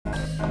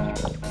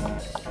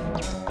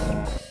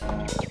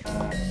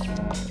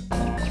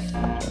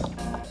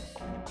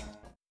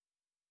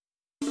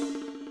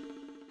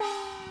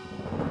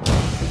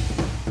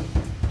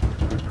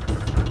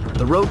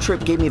road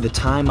trip gave me the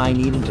time I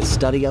needed to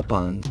study up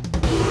on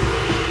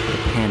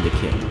the Panda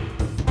King.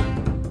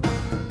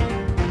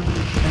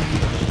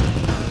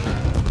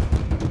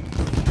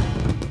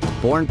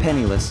 Born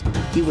penniless,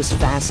 he was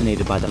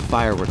fascinated by the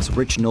fireworks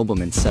rich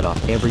noblemen set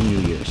off every New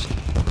Year's.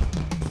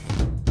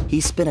 He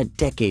spent a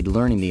decade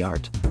learning the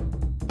art.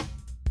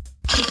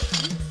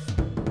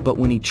 But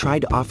when he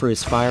tried to offer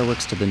his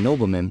fireworks to the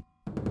noblemen,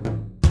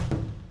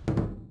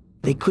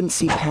 they couldn't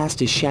see past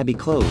his shabby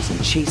clothes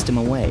and chased him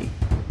away.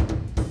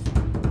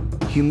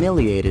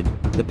 Humiliated,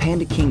 the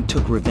Panda King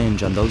took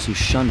revenge on those who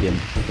shunned him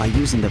by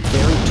using the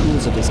very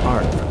tools of his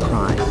art for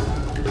crime.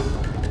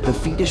 The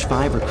Fiendish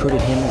Five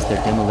recruited him as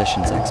their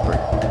demolitions expert,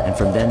 and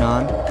from then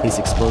on, his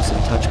explosive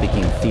touch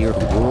became feared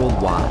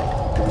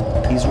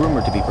worldwide. He's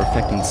rumored to be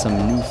perfecting some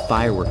new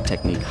firework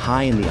technique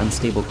high in the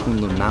unstable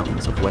Kunlun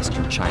Mountains of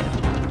western China.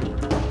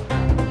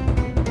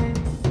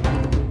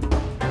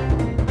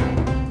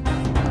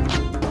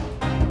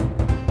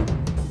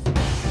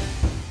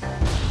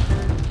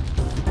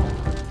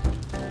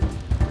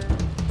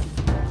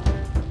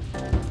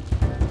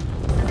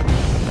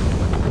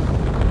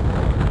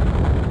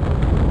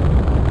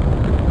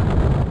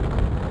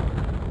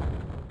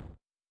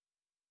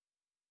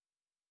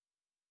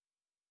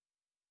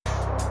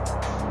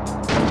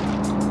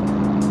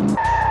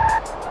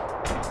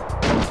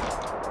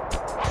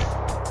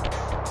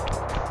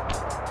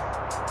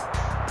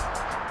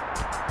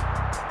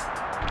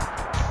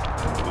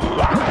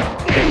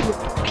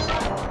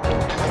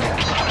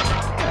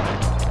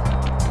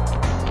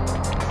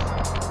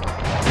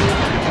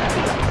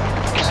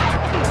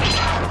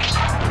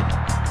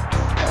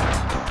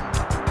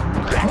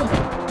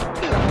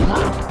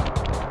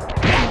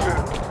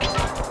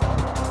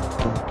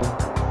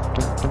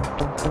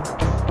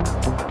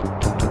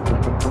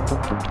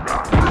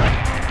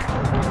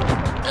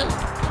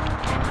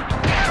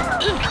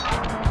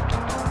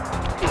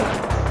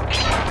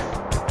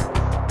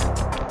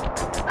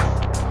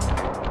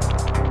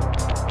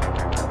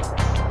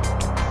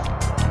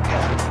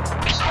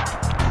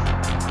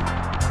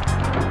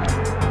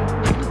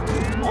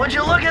 Would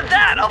you look at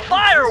that? A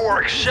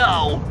fireworks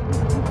show!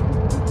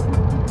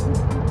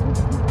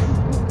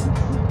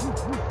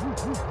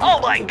 Oh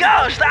my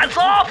gosh, that's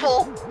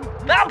awful!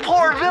 That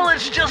poor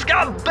village just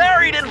got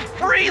buried in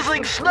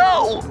freezing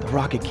snow! The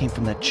rocket came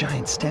from that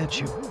giant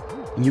statue,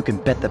 and you can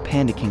bet the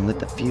Panda King lit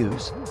the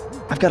fuse.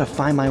 I've got to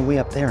find my way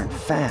up there and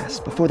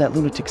fast before that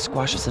lunatic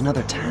squashes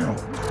another town.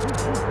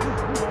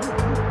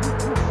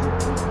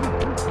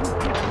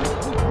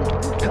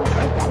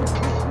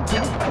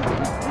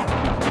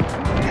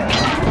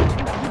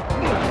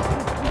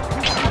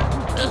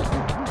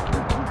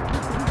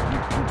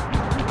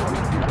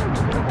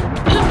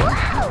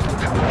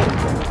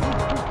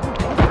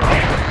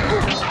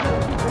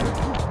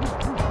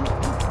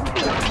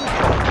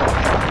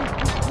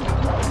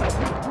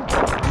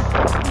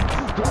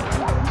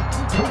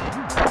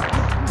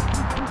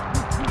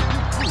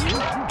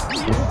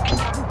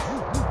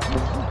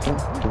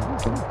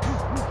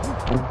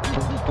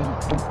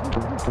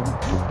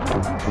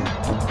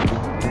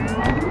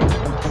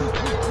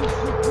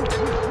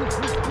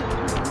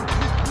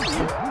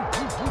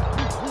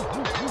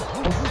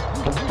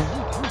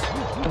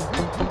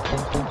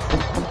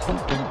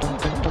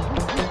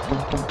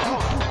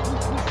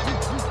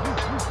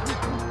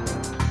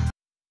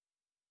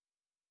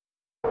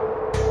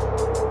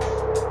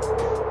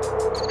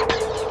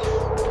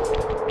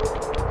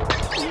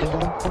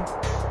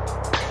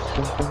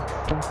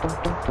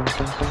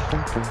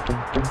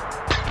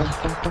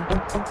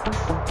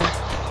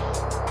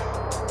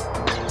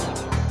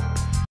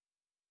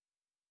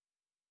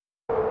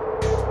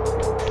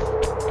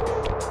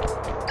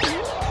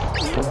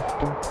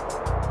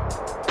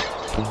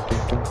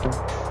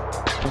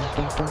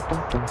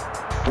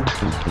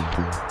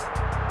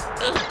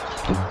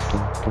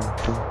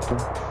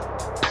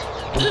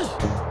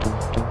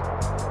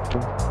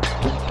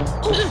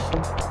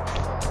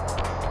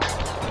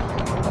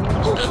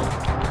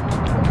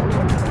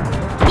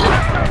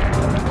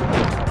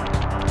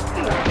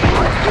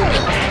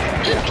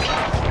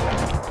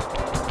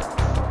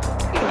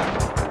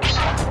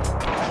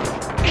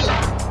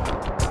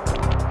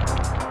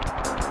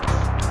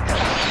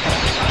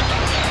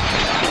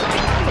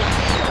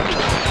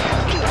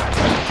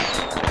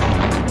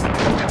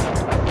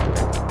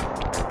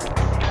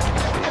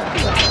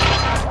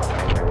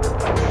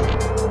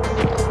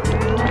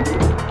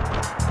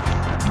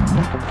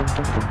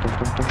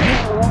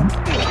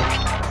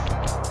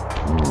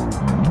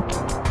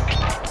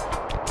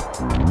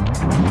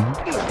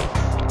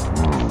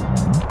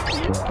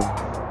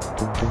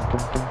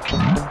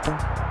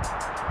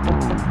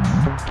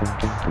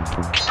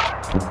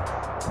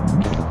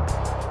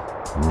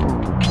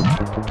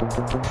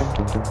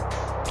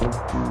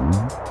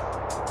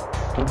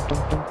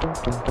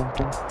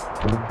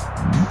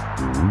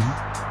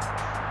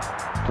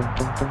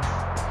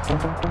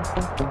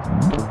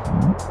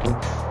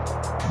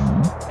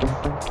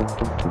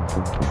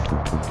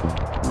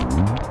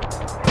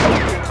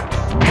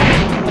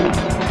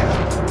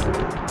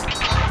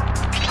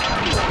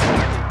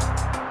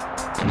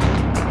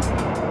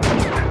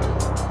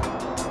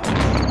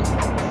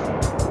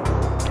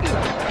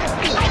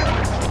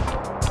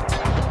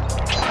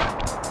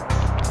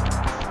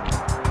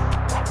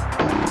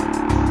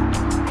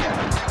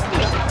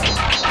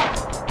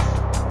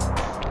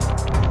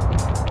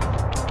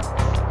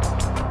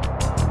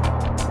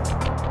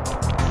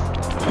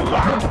 You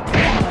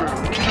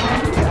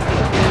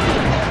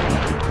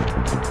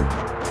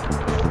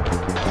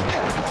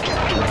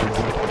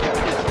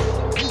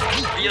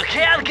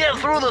can't get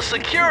through the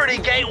security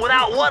gate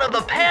without one of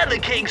the Panda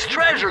King's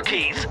treasure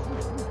keys.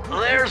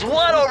 There's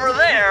one over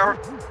there,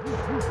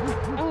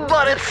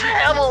 but it's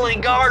heavily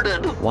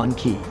guarded. One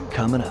key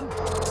coming up.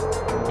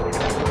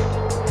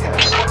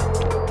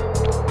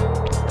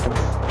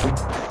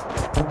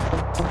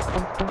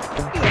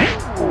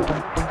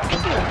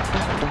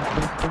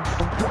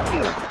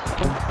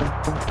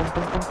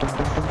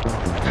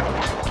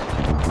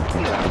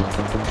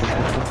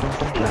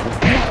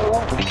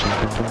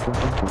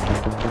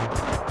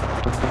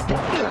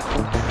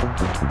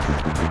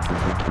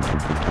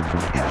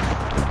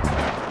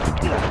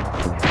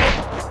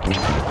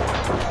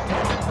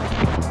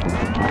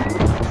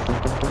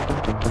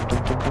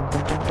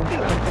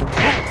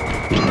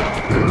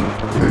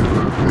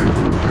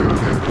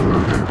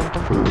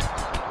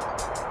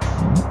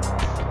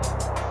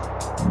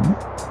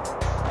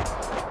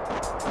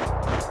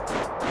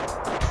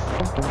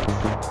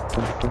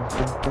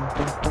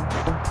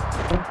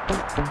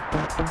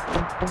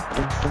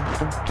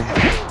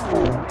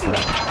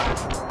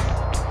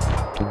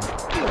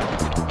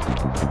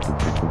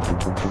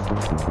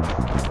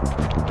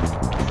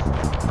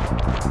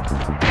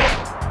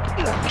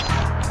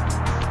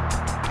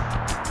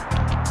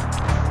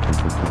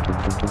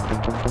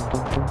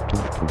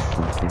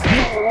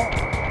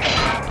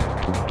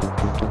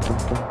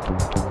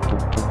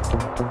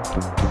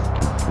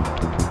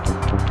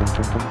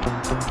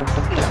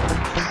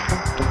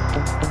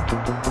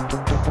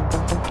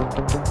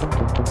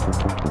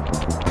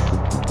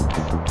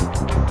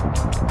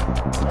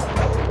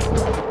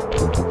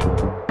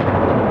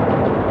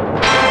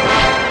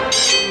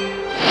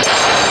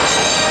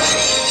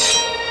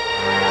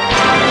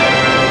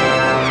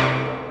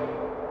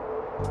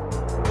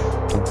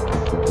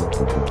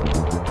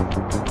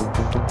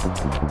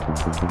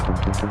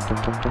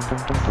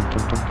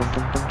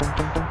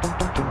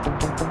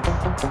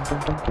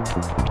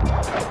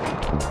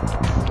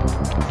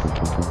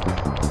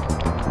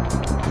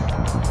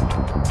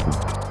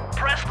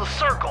 Press the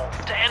circle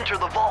to enter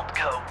the vault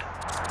code.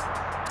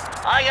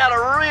 I got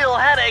a real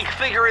headache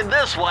figuring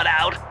this one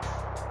out.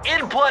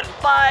 Input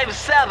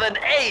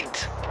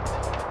 578.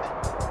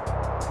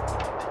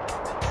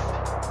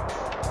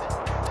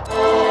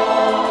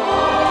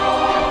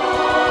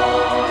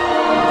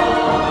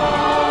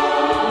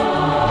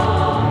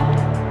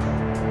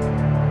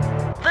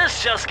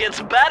 This just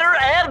gets better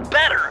and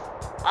better.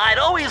 I'd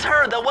always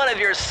heard that one of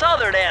your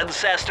southern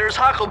ancestors,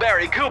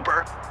 Huckleberry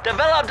Cooper,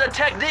 developed a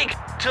technique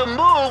to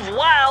move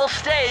while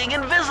staying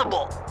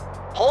invisible.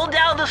 Hold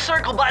down the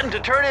circle button to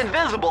turn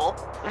invisible,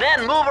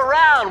 then move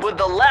around with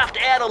the left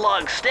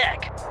analog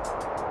stick.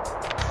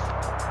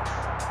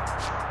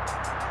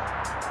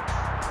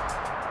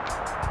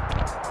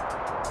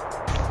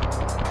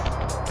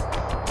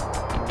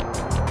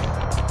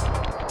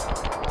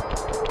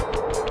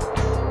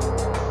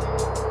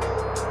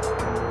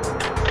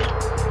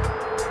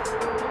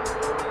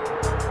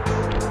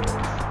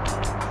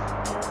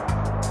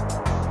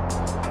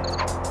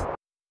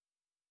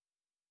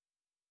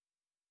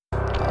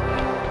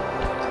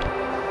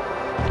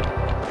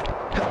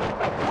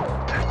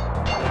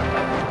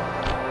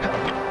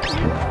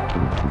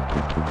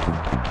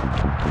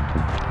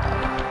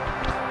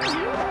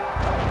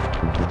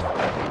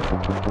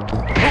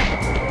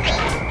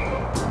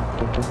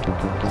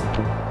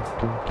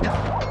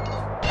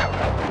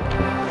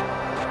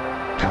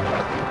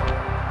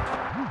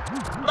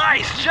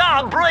 Nice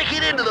job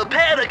breaking into the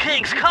Panda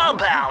King's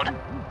compound.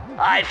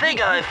 I think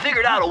I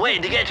figured out a way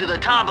to get to the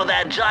top of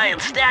that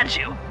giant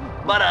statue,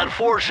 but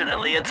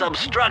unfortunately it's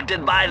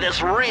obstructed by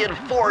this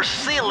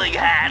reinforced ceiling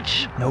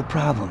hatch. No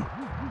problem.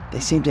 They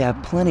seem to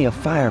have plenty of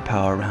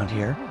firepower around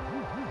here.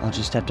 I'll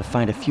just have to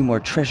find a few more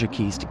treasure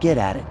keys to get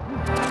at it.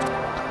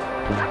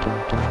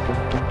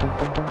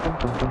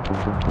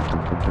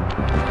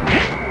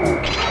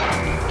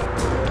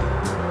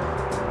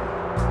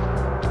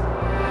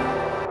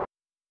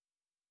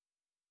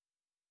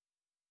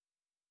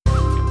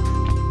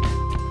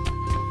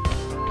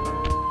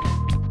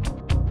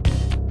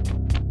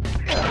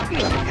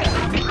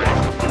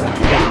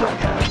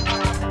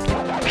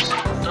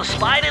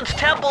 Despite its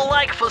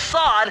temple-like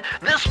facade,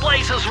 this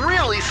place is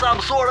really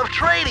some sort of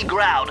trading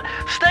ground.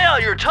 Stay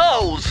on your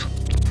toes.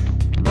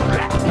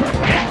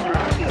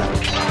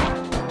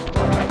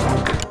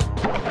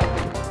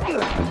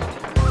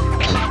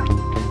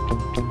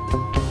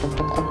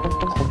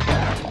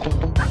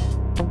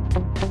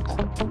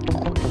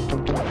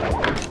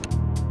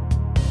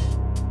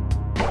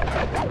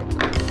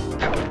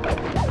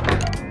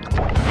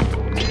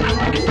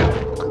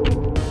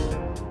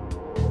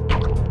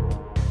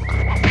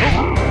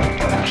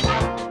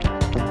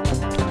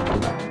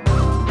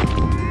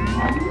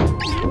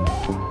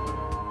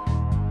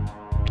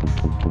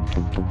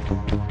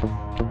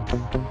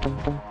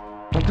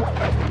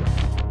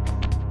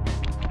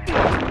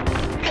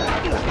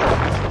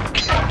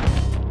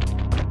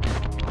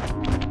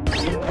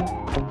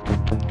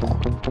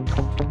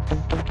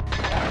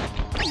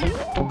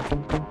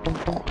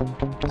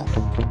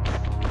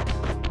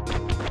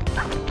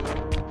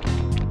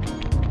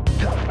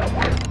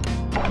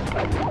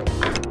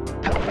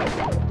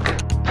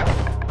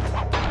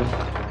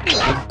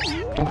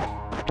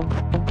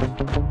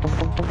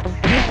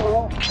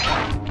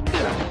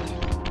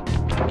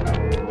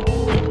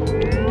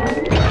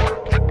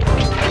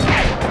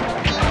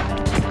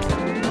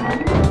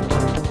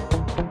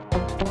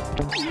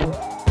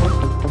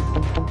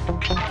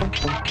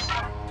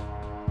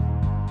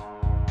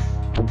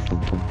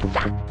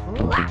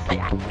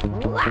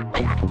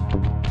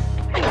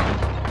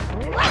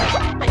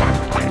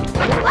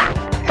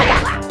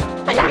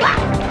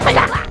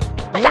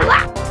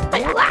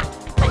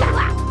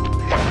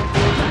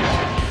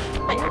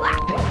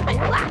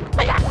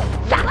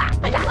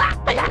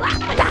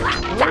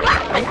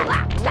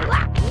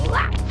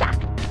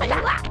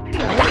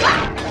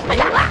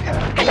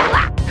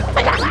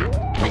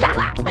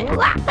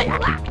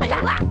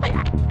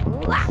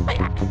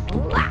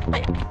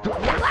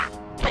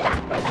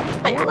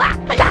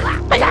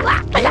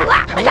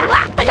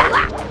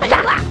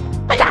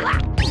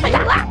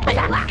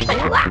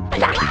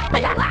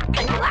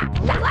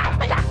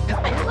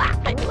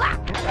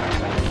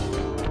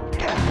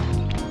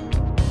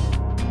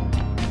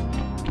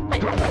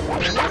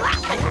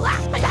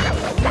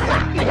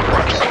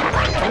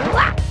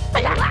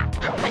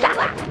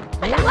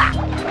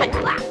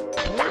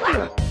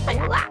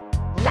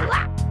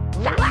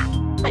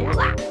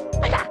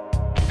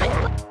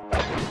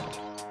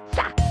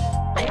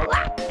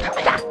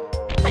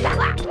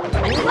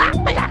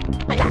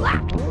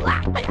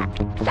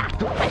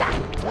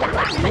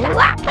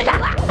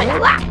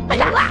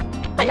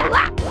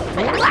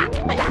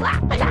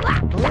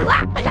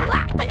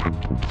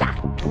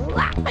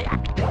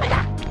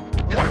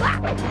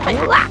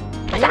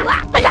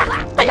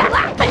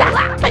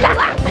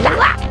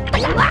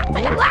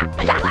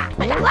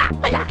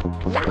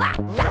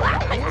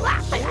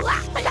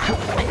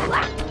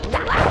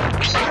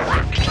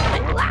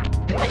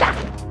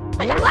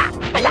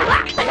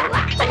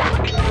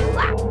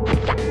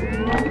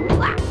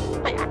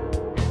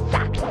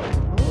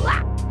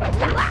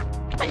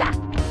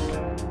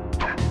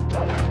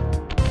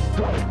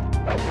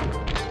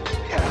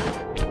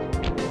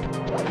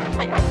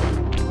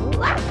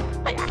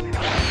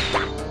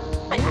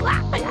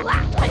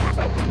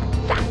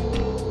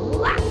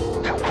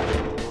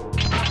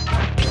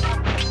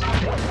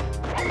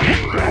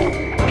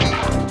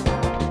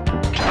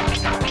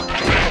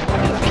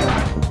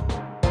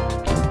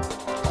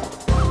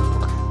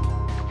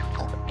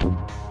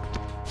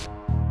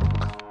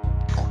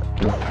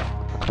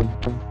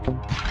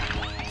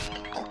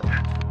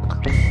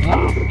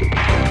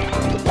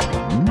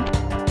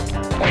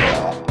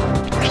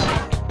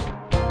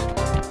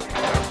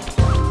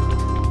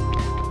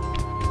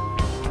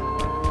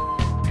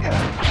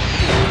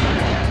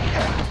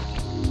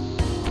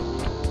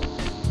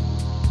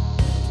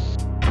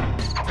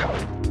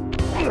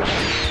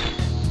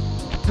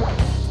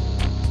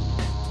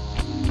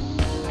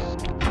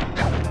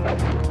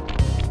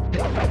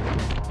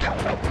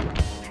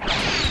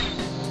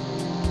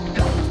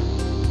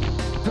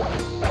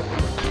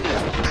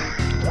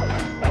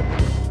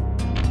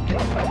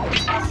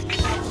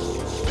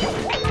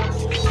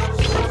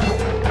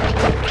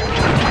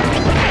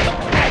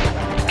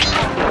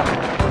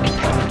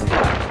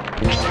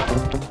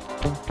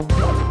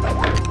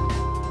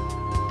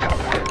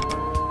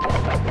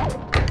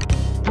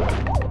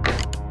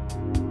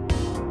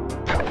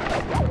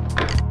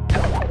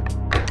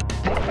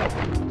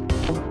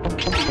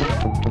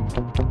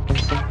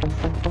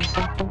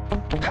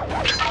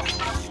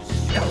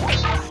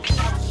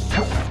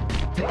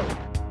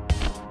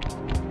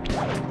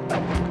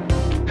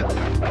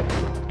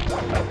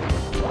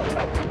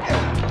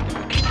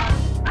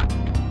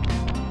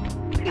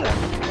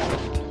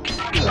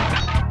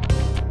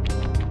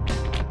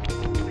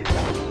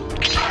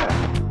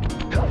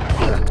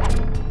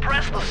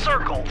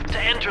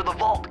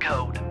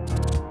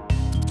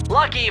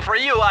 Lucky for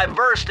you, I'm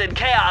versed in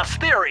chaos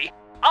theory.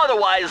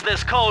 Otherwise,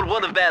 this code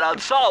would have been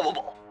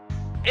unsolvable.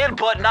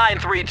 Input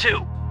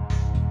 932.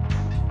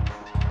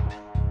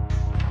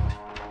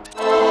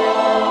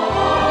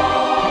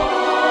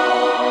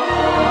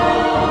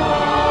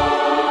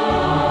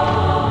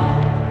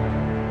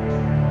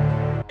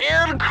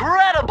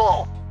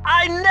 Incredible!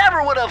 I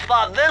never would have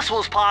thought this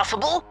was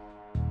possible.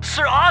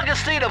 Sir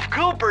Augustine of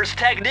Cooper's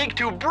technique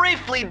to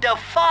briefly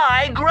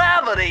defy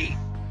gravity.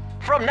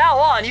 From now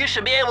on, you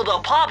should be able to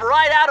pop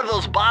right out of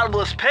those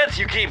bottomless pits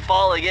you keep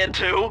falling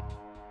into,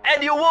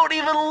 and you won't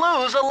even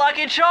lose a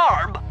lucky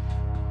charm.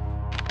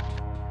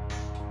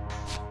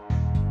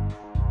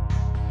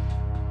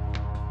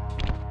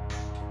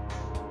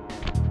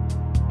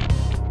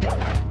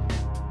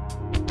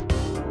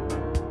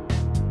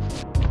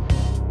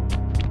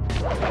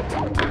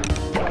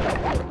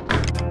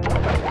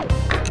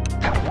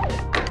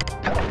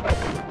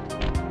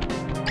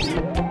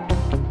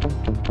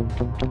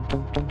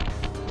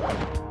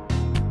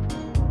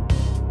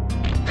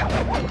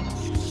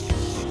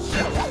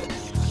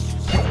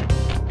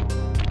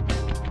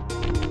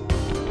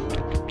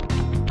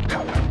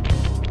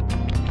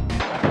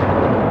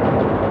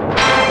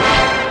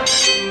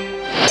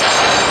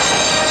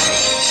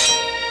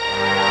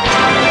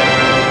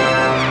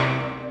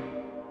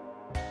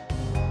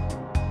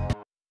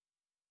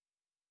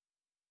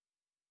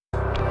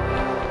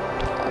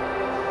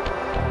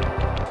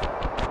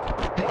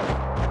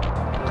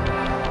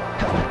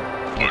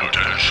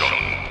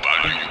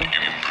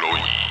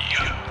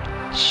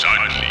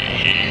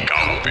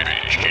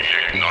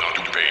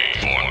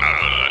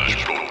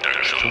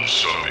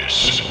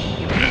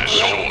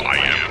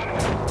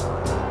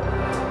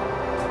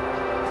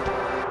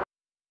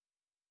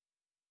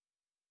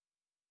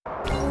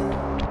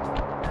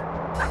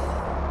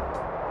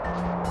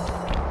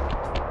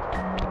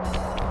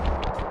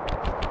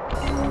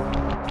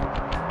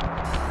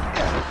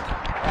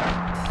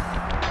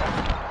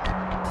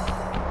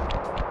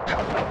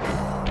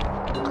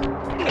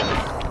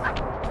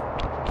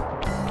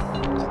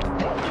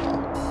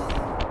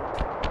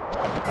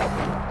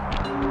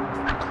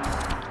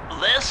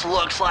 This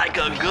looks like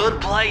a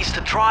good place to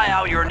try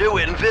out your new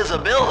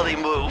invisibility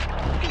move.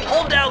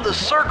 Hold down the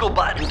circle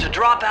button to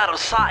drop out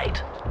of sight.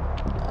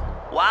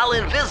 While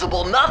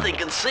invisible, nothing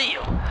can see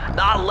you.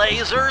 Not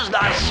lasers,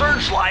 not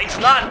searchlights,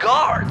 not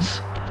guards.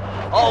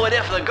 Oh, and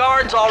if the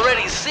guards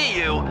already see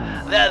you,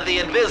 then the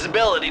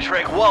invisibility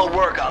trick won't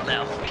work on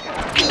them.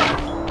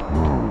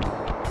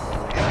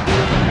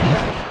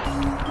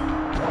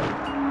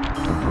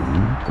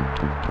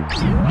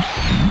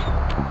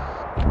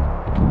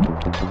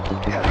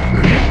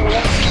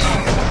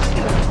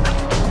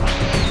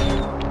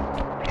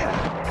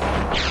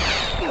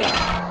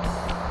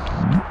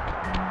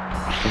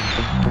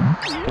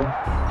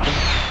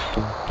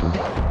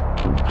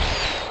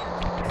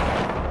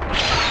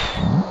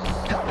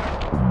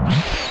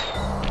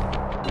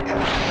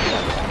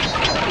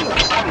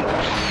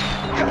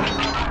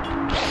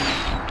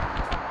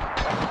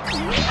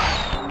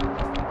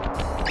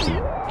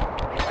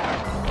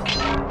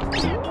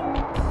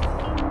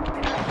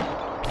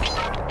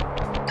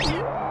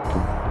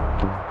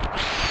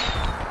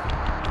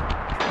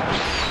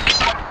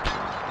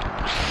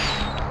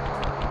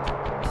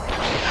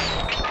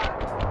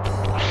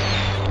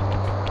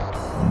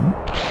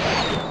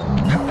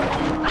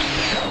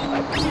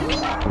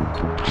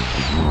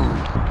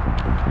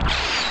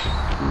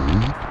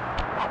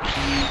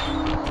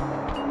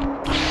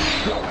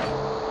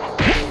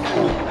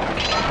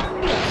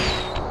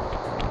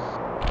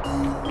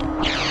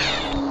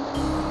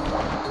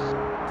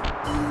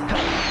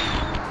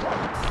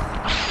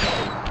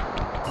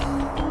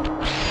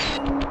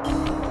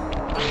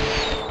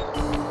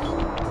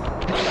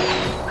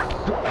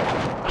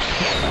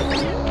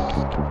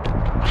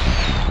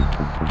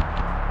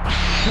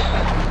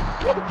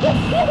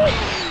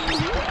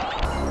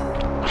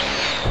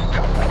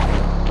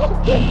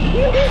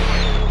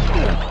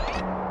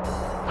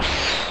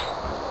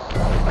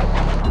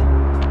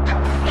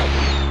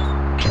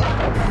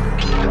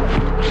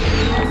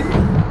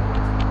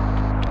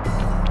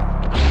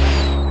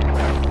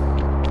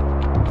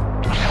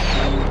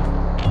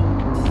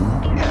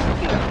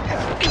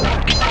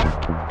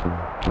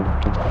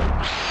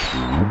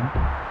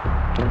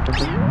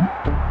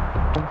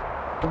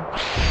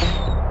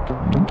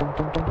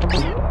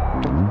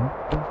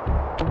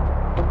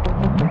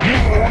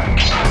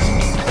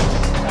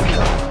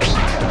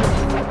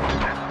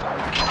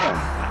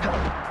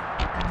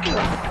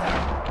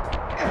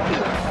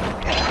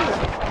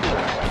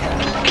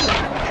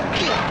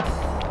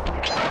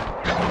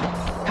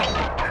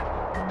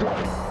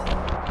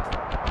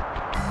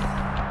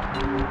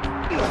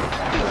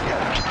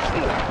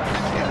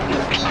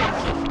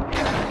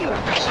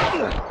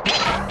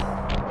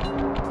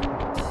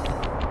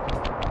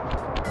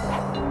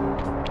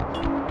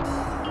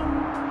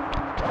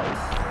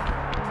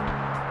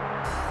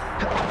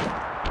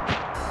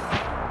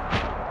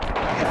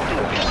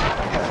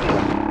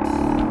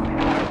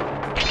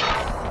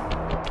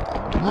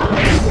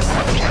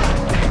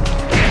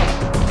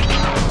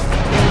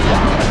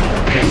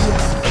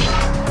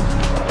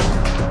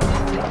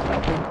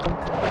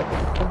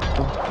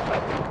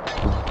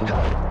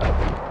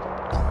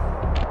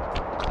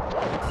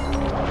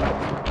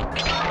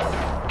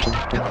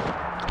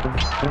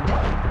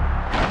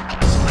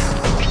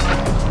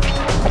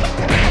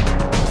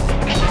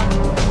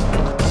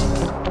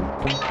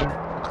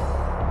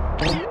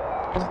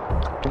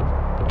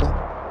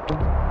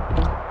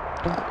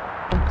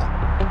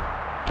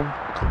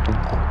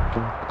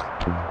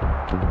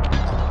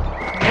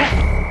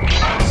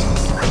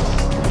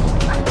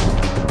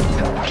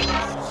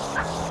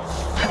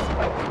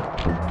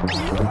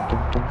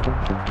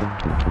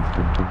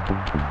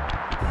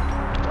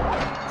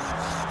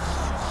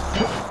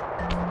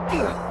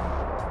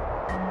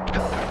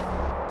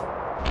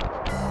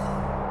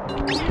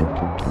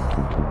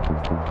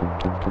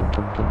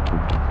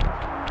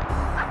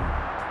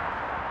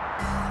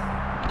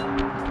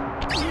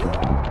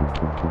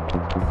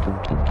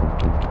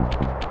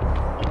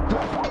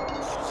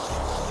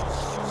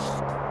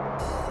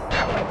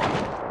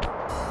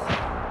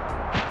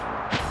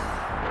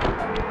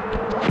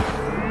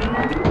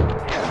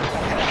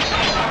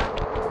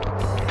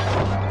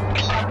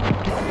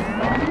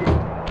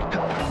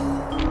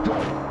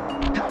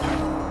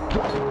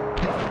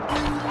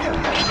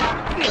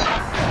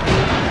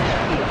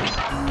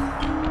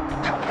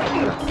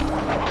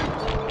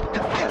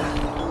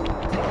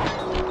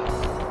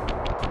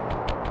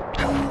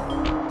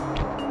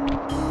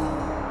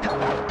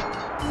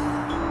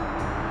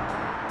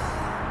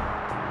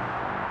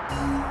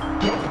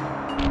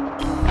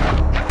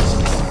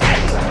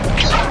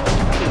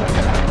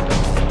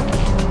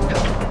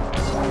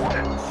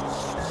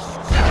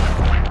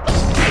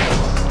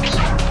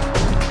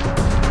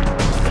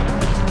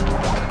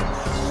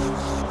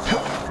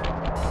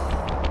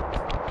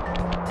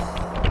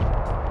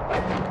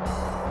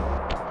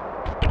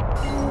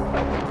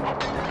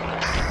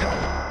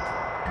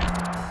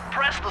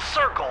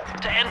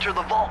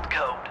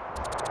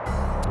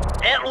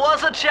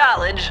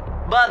 Challenge,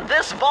 but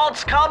this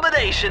vault's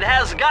combination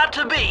has got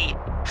to be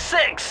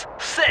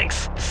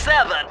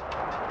 667.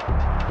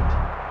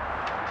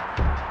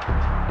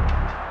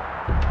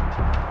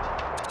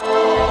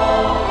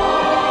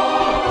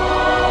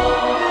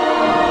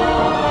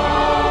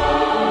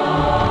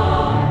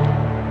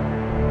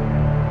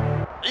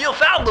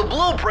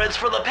 blueprints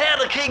for the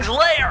Panda King's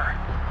lair.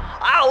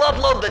 I'll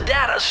upload the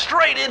data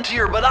straight into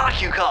your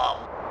binocucom.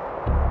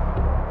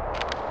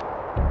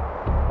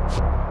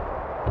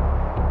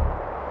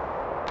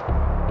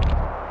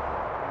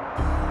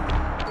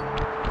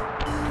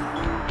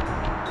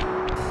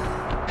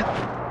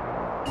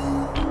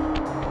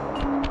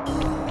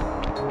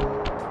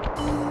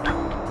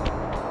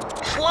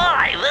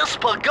 Sly, this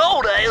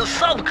pagoda is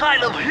some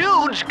kind of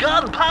huge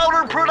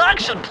gunpowder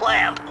production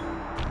plant.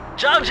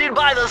 Judging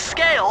by the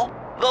scale,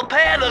 the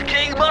Panda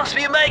King must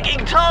be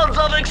making tons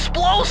of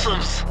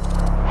explosives.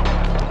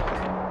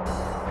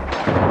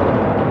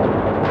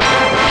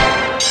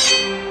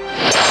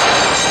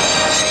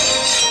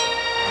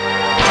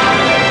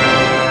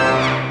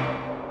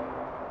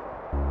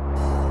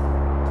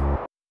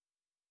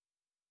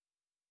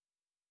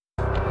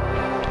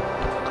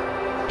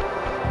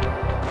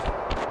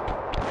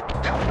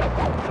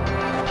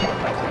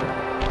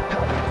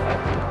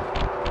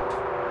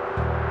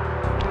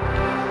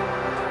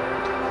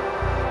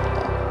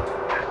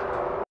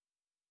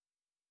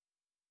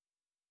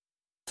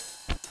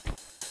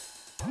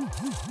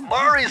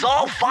 Murray's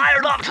all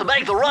fired up to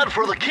make the run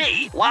for the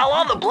key. While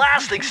on the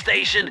blasting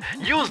station,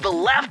 use the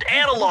left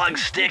analog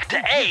stick to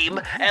aim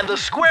and the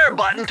square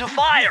button to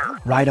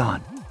fire. Right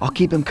on. I'll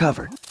keep him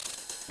covered.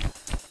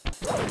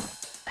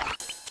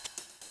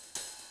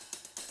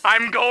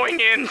 I'm going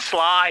in,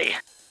 Sly.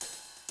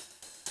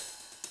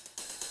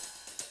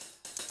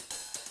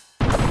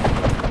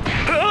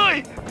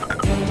 Hey!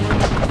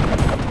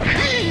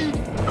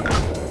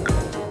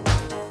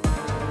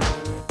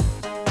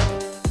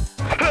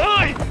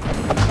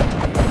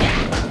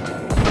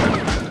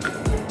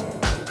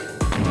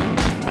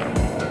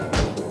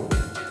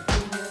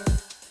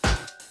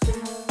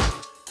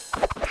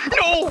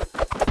 No!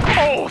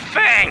 Oh,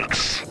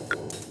 thanks!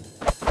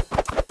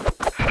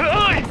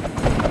 Hey!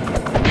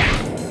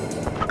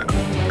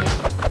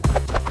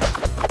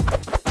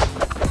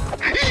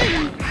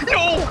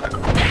 No!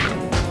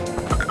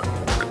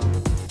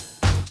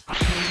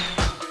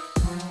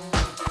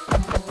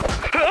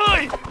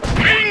 Hey!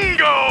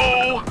 Bingo!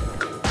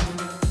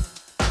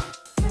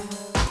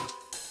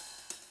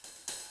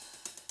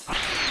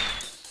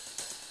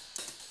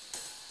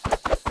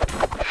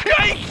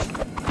 Hey!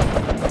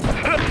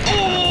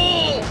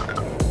 Oh!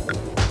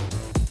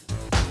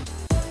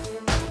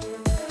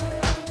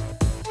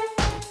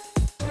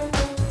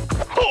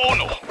 Oh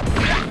no!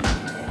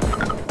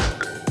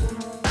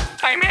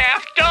 I'm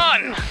half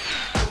done!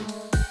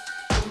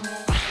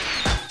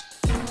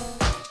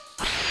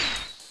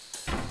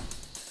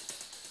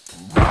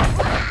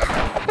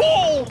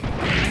 Whoa!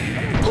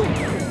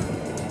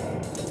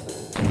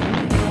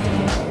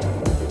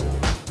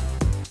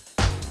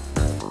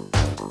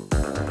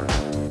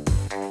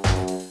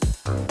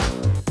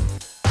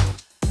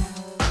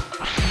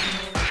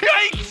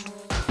 Yikes!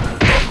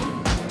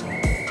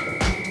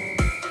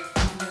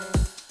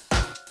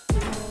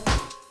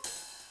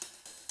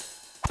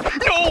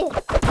 No!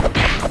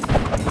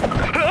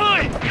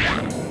 Hey!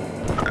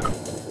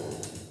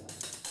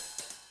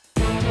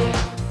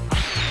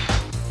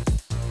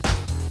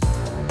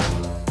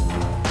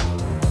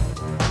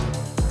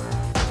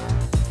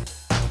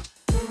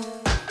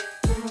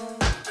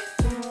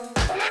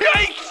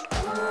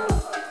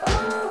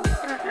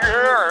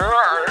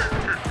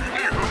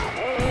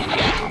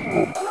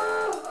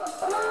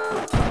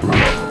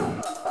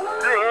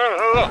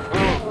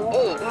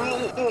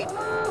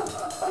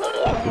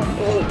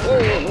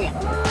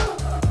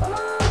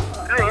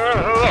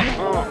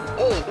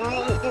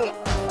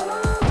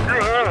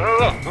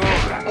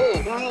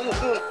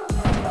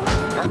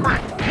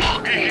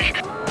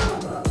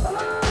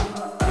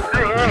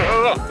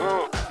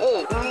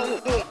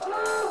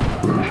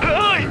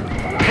 Yikes!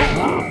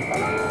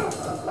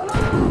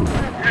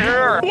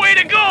 Way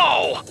to go!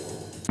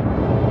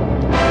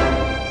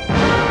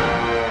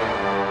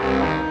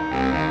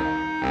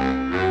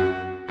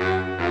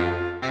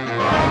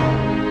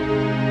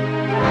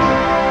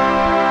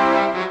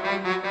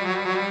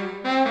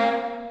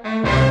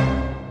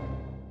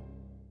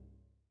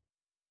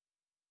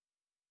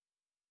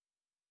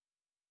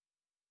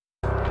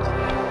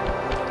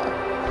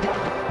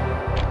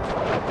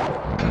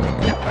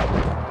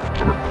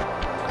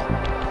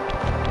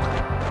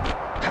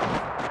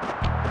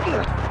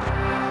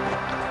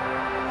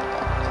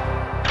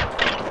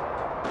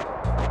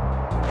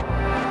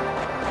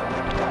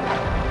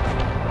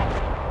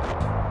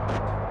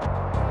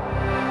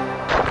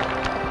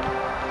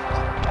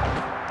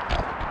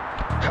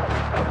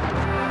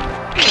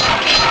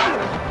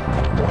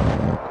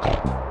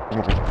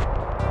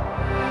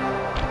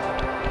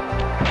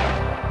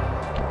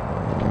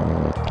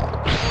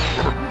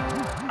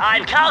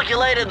 I've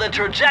calculated the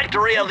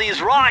trajectory of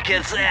these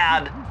rockets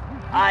and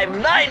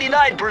I'm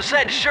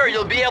 99% sure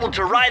you'll be able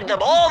to ride them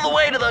all the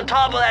way to the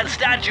top of that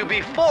statue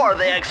before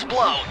they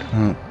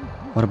explode.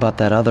 What about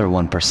that other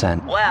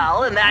 1%?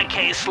 Well, in that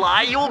case,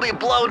 Sly, you will be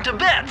blown to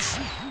bits.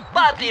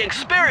 But the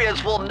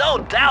experience will no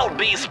doubt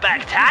be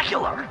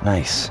spectacular.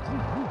 Nice.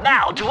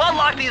 Now, to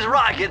unlock these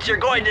rockets, you're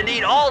going to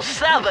need all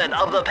 7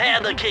 of the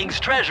Panda King's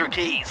treasure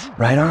keys.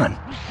 Right on.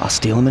 I'll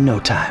steal them in no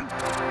time.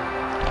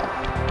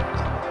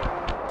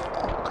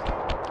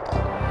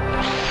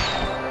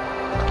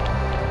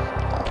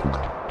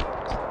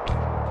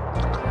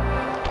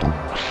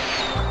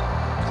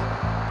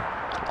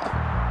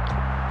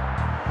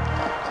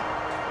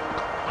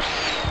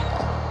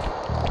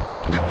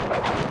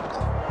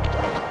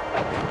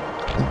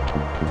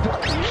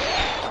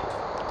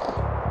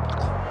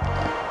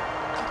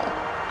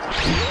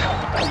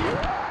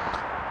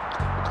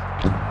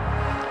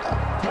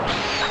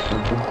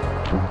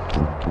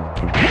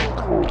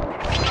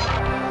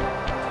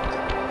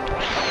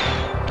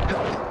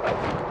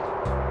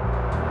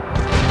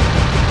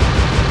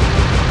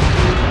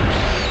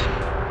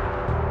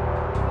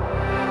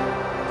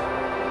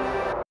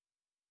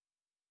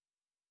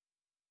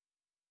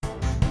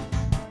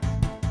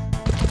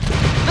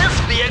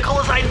 Vehicle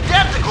is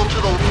identical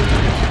to the...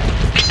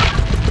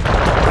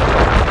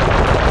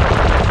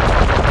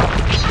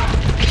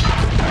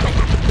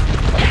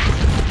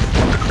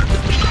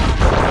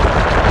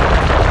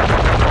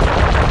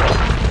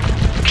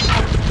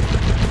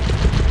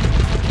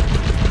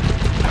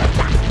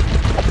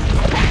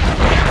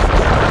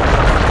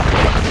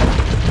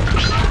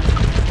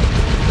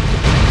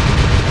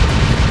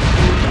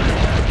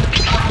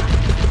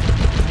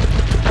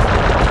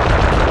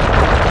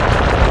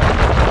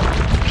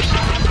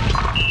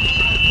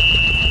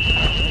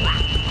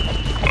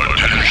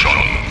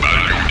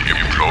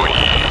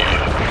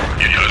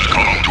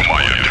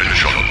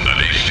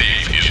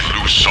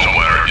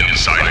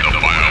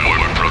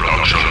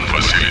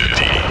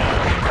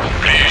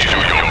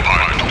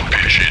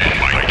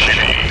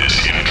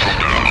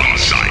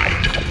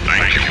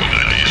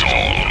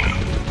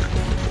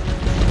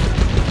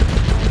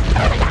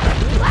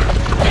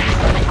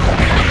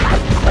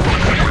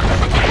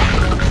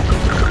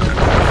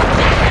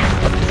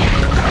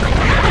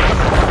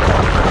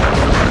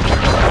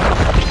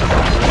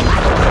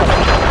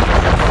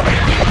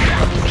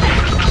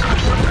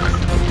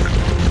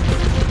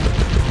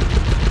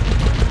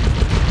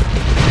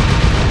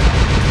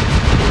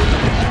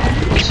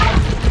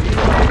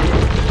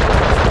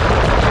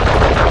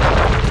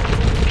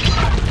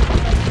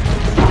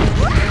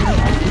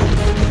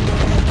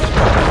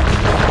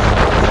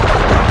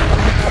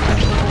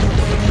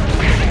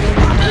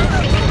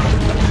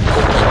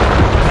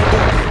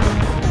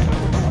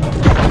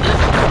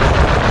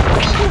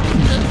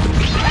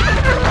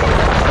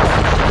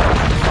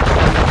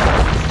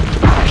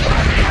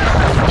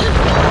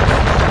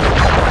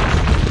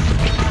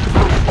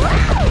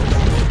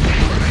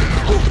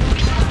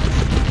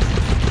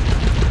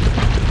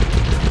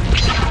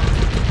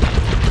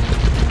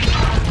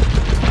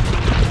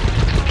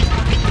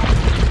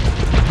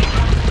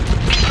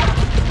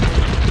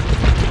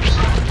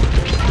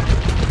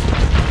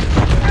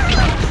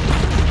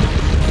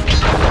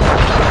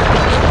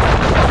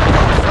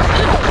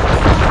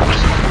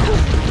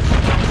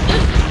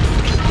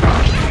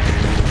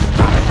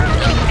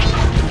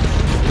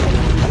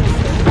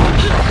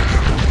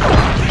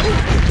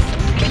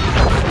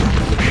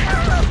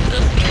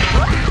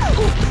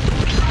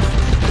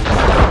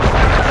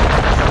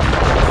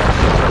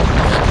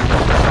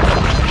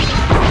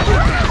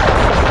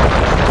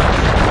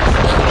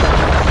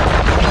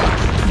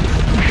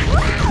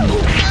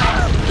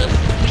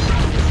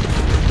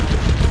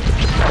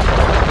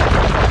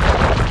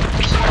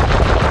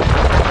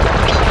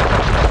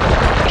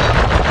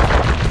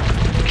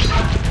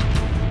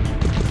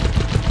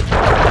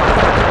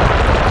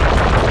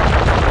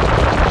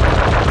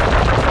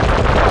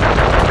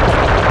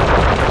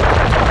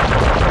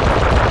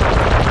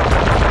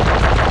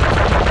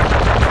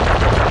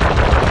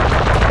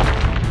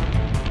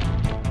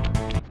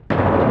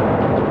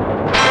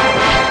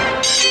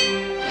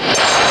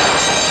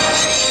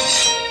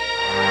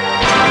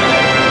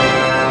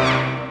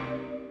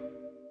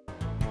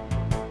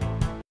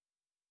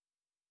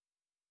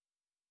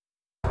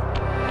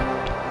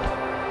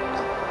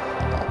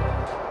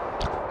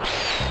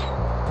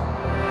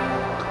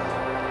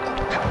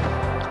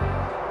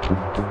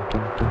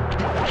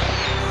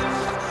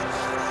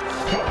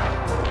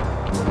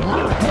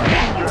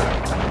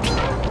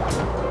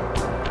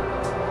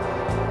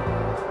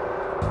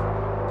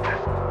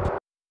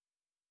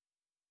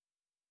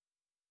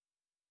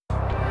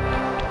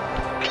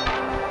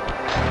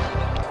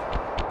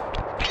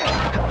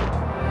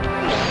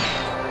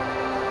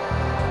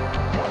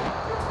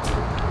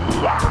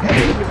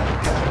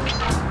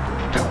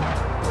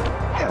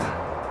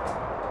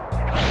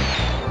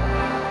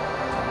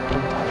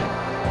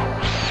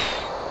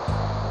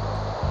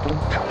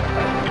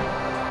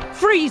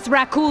 Freeze,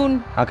 raccoon!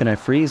 How can I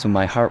freeze when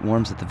my heart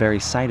warms at the very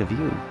sight of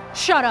you?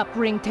 Shut up,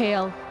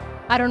 Ringtail.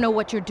 I don't know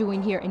what you're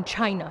doing here in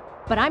China,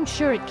 but I'm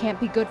sure it can't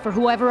be good for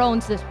whoever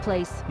owns this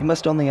place. You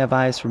must only have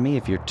eyes for me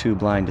if you're too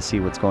blind to see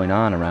what's going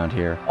on around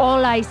here.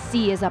 All I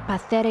see is a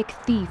pathetic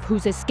thief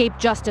who's escaped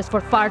justice for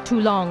far too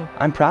long.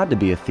 I'm proud to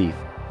be a thief,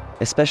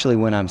 especially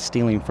when I'm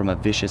stealing from a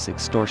vicious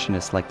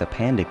extortionist like the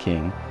Panda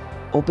King.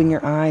 Open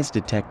your eyes,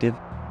 detective.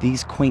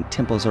 These quaint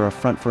temples are a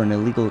front for an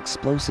illegal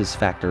explosives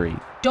factory.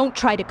 Don't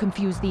try to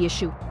confuse the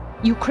issue.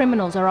 You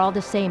criminals are all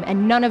the same,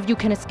 and none of you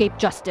can escape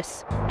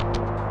justice.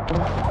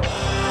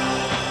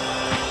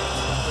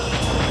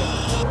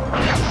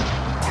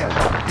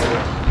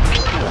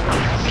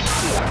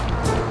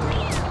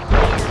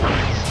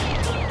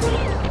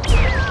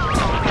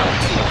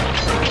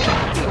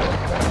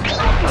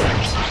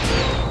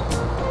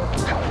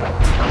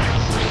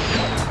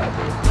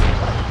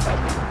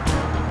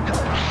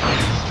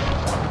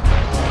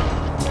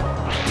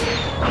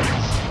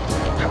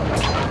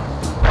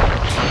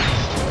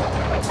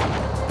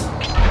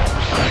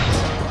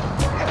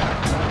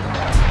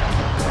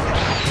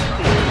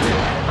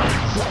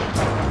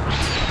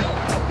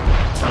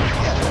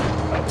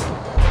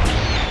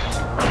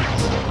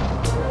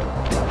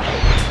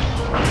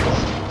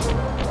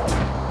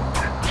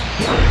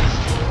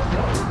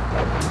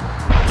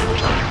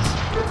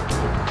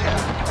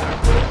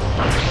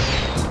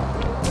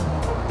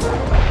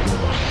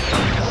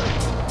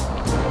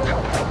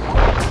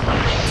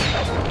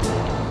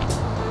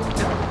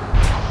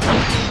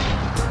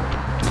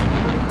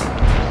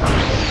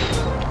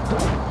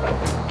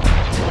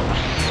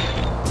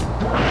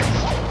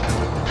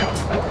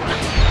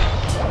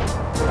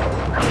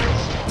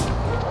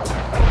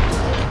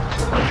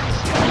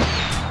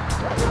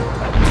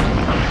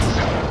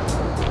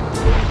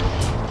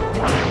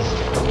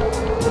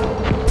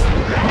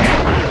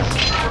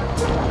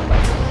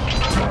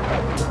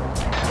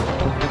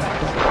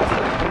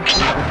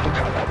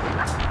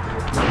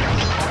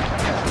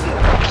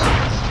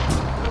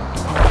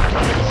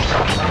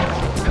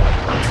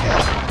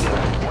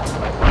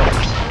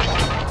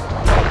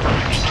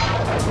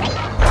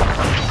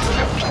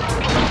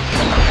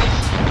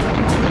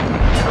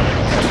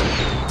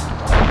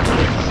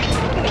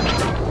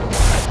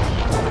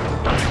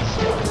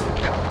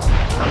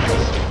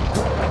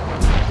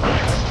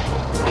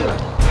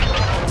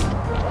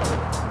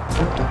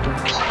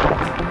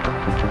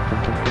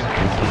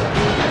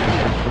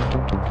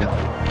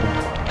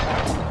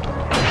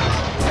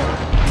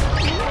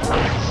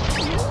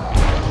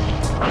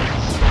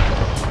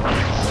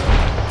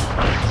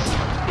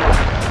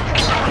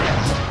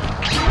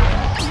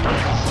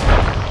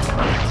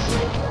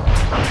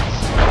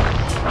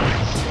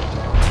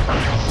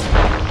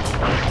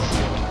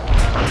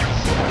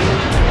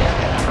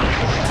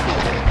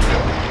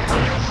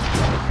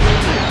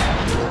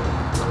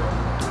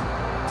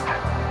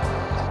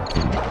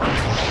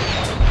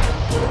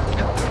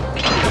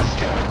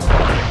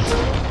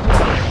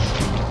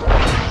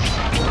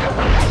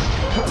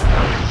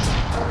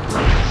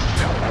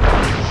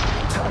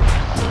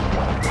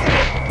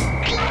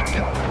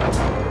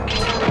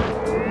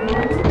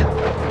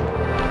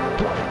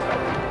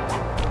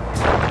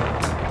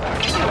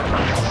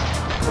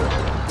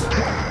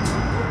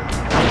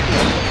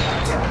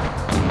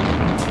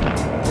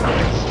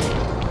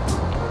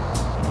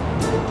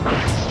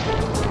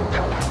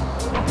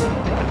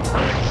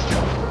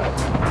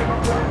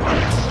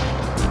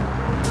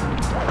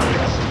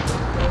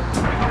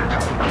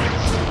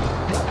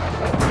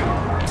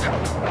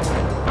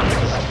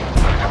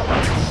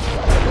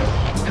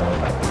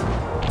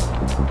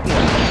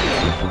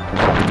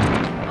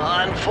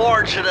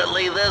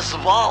 Unfortunately, this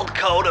vault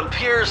code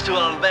appears to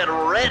have been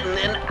written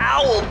in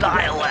owl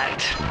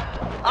dialect.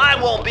 I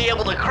won't be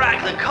able to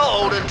crack the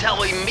code until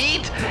we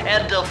meet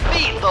and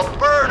defeat the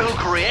bird who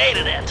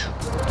created it.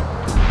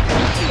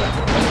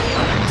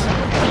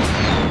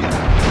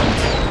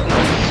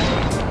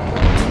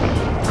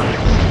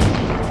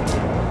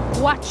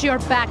 Watch your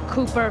back,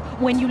 Cooper.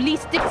 When you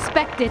least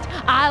expect it,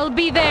 I'll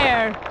be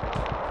there.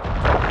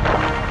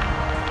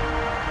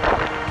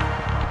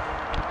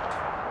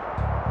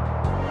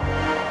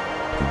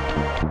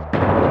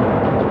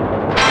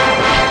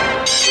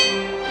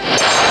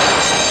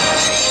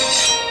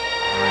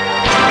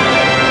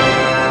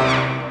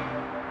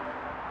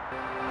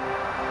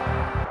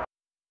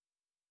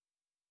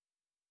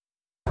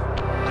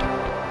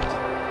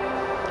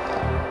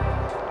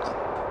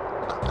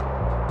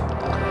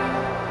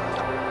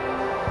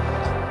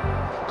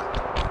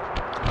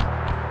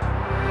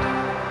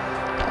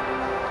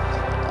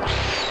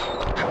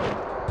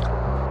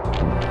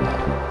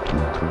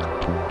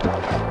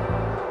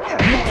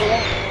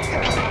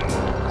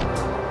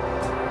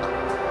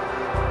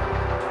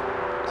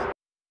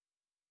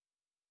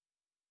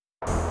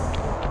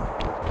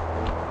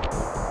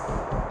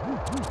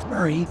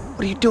 Murray,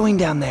 what are you doing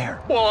down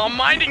there? Well, I'm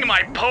minding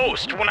my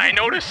post when I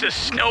notice a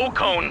snow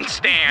cone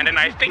stand, and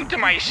I think to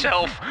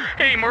myself,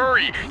 hey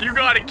Murray, you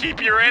gotta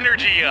keep your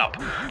energy up.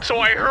 So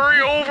I hurry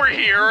over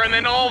here, and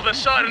then all of a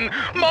sudden,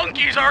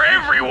 monkeys are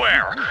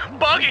everywhere,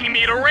 bugging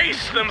me to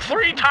race them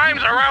 3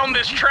 times around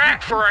this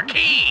track for a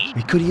key.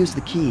 We could use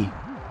the key.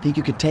 Think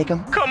you could take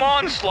them? Come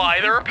on,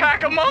 Sly, they're a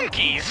pack of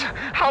monkeys.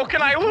 How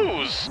can I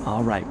lose?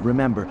 All right,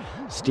 remember,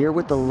 steer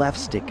with the left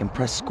stick and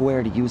press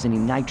square to use any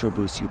nitro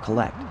boosts you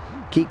collect.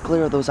 Keep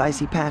clear of those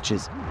icy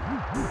patches.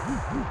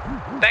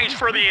 Thanks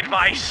for the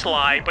advice,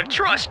 Sly, but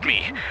trust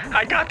me,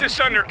 I got this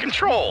under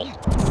control.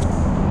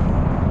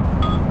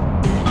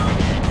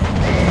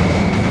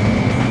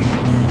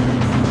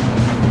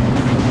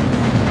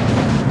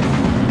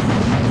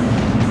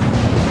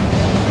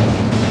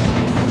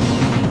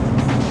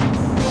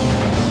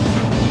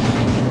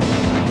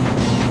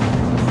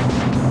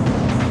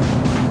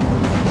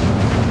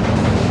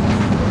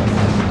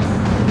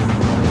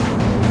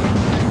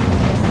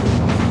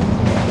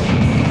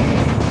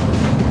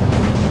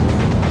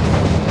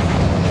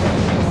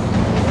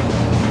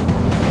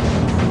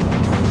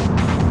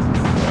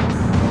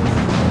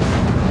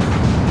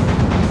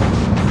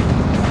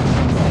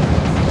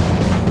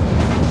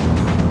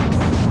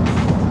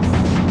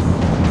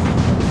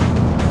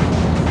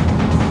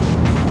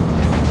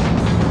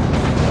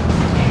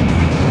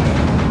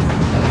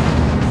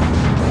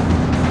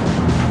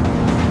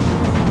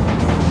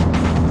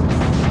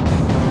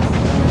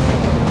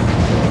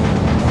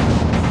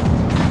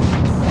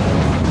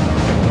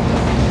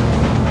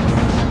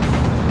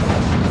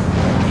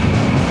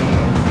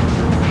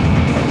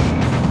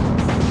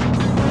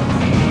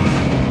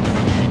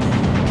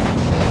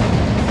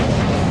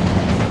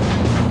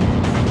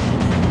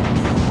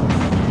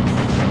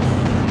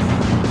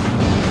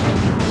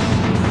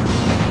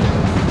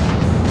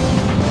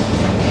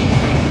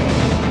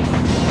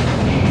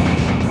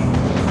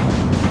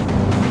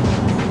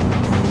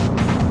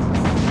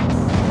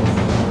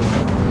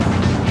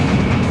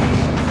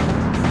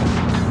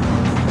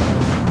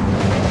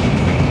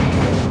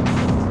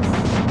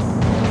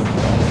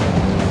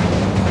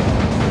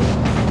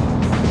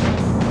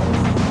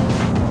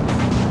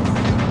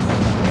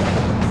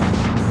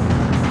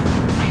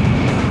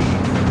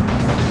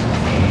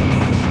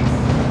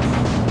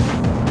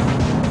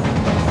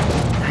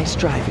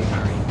 driving,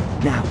 Murray.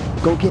 Now,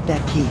 go get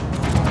that key.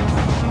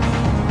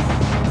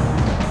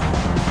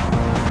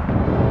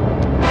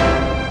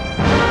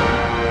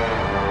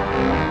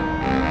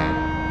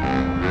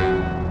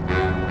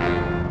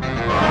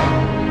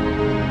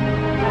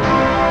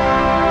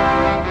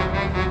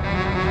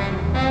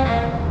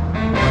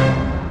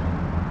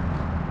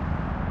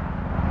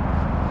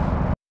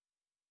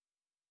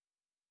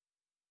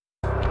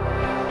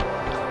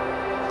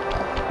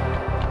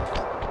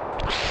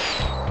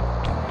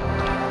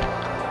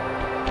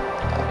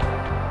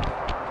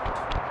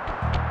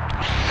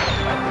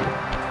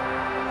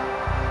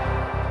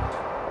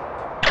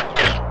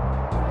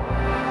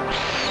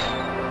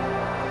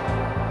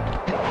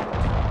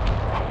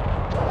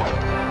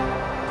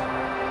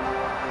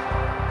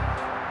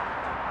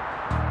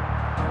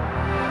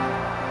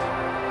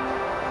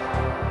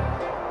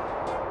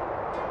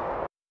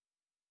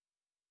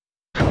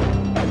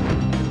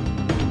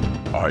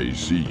 I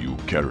see you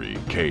carry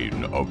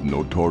Kane of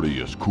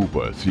notorious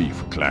Cooper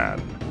thief clan.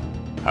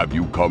 Have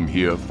you come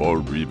here for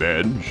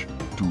revenge?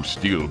 To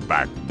steal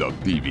back the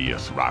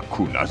Thievius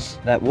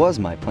Raccoonus? That was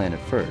my plan at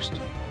first,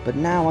 but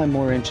now I'm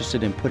more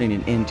interested in putting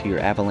an end to your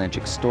avalanche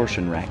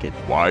extortion racket.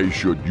 Why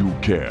should you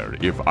care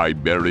if I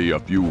bury a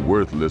few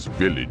worthless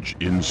village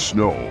in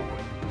snow?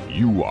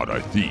 You are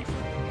a thief,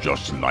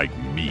 just like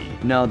me.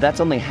 No, that's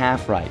only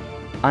half right.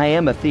 I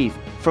am a thief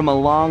from a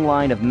long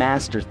line of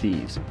master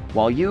thieves,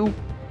 while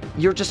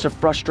you're just a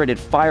frustrated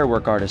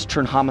firework artist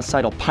turned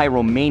homicidal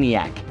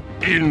pyromaniac.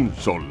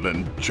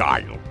 Insolent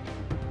child.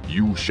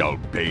 You shall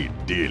pay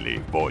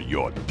dearly for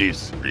your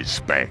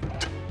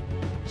disrespect.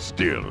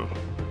 Still,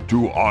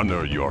 to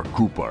honor your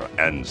Cooper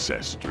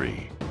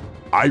ancestry,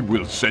 I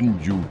will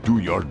send you to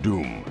your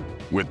doom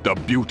with the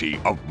beauty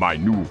of my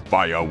new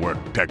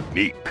firework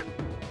technique,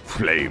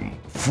 Flame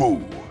Foo.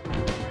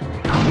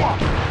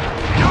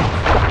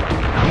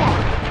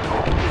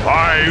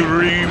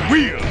 Fiery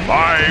wheel!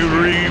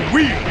 Fiery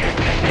wheel!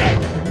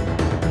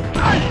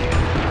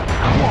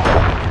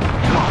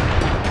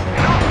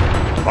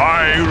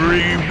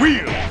 Fiery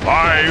wheel!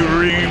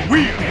 Fiery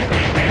wheel!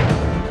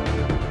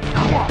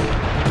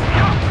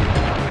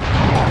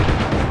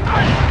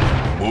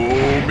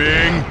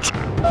 Booming!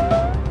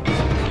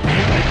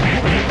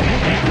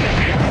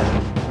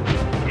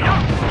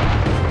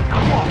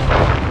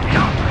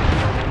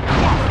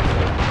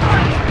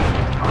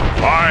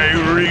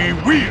 Fiery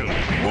wheel!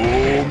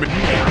 Booming!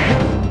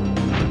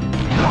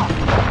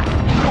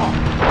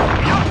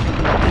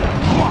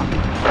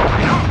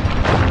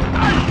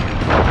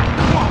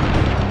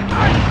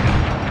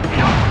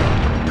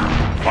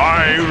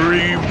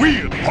 Fiery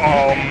wheel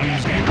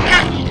palms.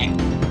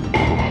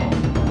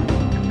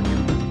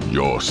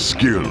 Your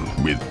skill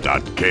with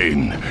that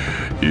cane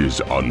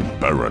is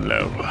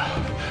unparalleled.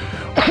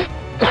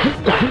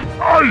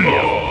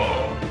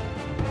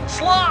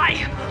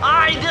 Sly!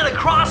 I did a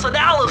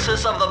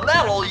cross-analysis of the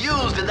metal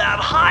used in that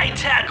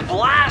high-tech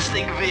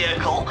blasting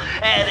vehicle,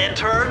 and it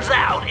turns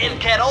out it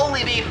can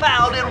only be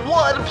found in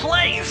one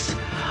place.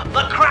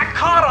 The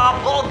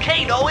Krakatov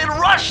volcano in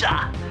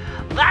Russia.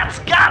 That's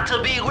got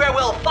to be where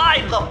we'll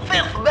find the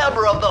 5th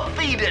member of the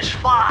Fiendish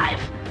Five.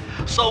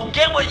 So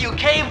get what you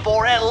came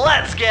for and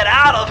let's get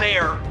out of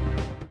here!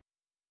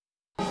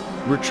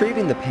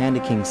 Retrieving the Panda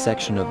King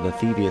section of the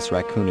Thievius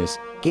Raccoonus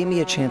gave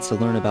me a chance to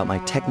learn about my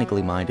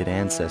technically minded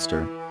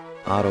ancestor,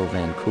 Otto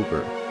Van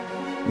Cooper.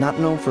 Not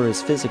known for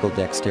his physical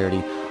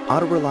dexterity,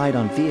 Otto relied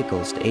on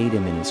vehicles to aid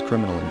him in his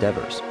criminal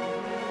endeavors.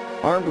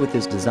 Armed with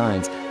his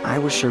designs, I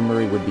was sure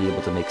Murray would be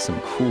able to make some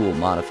cool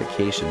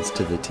modifications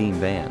to the team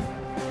van.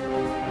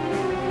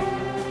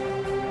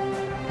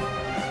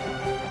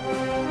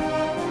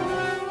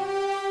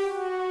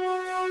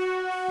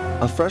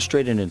 A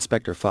frustrated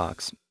Inspector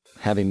Fox,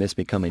 having missed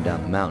me coming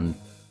down the mountain,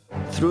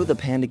 threw the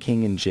Panda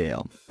King in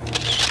jail,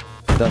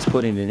 thus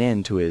putting an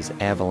end to his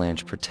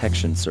avalanche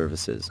protection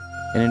services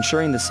and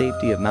ensuring the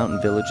safety of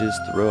mountain villages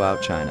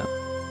throughout China.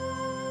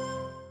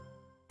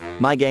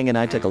 My gang and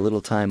I took a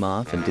little time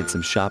off and did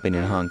some shopping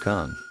in Hong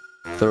Kong.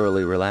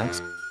 Thoroughly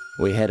relaxed,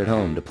 we headed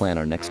home to plan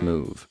our next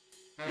move.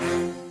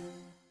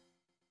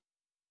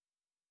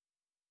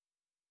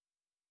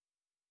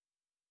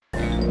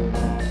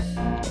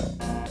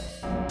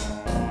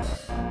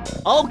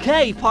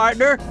 Okay,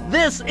 partner,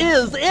 this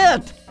is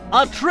it!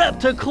 A trip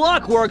to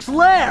Clockwork's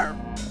lair!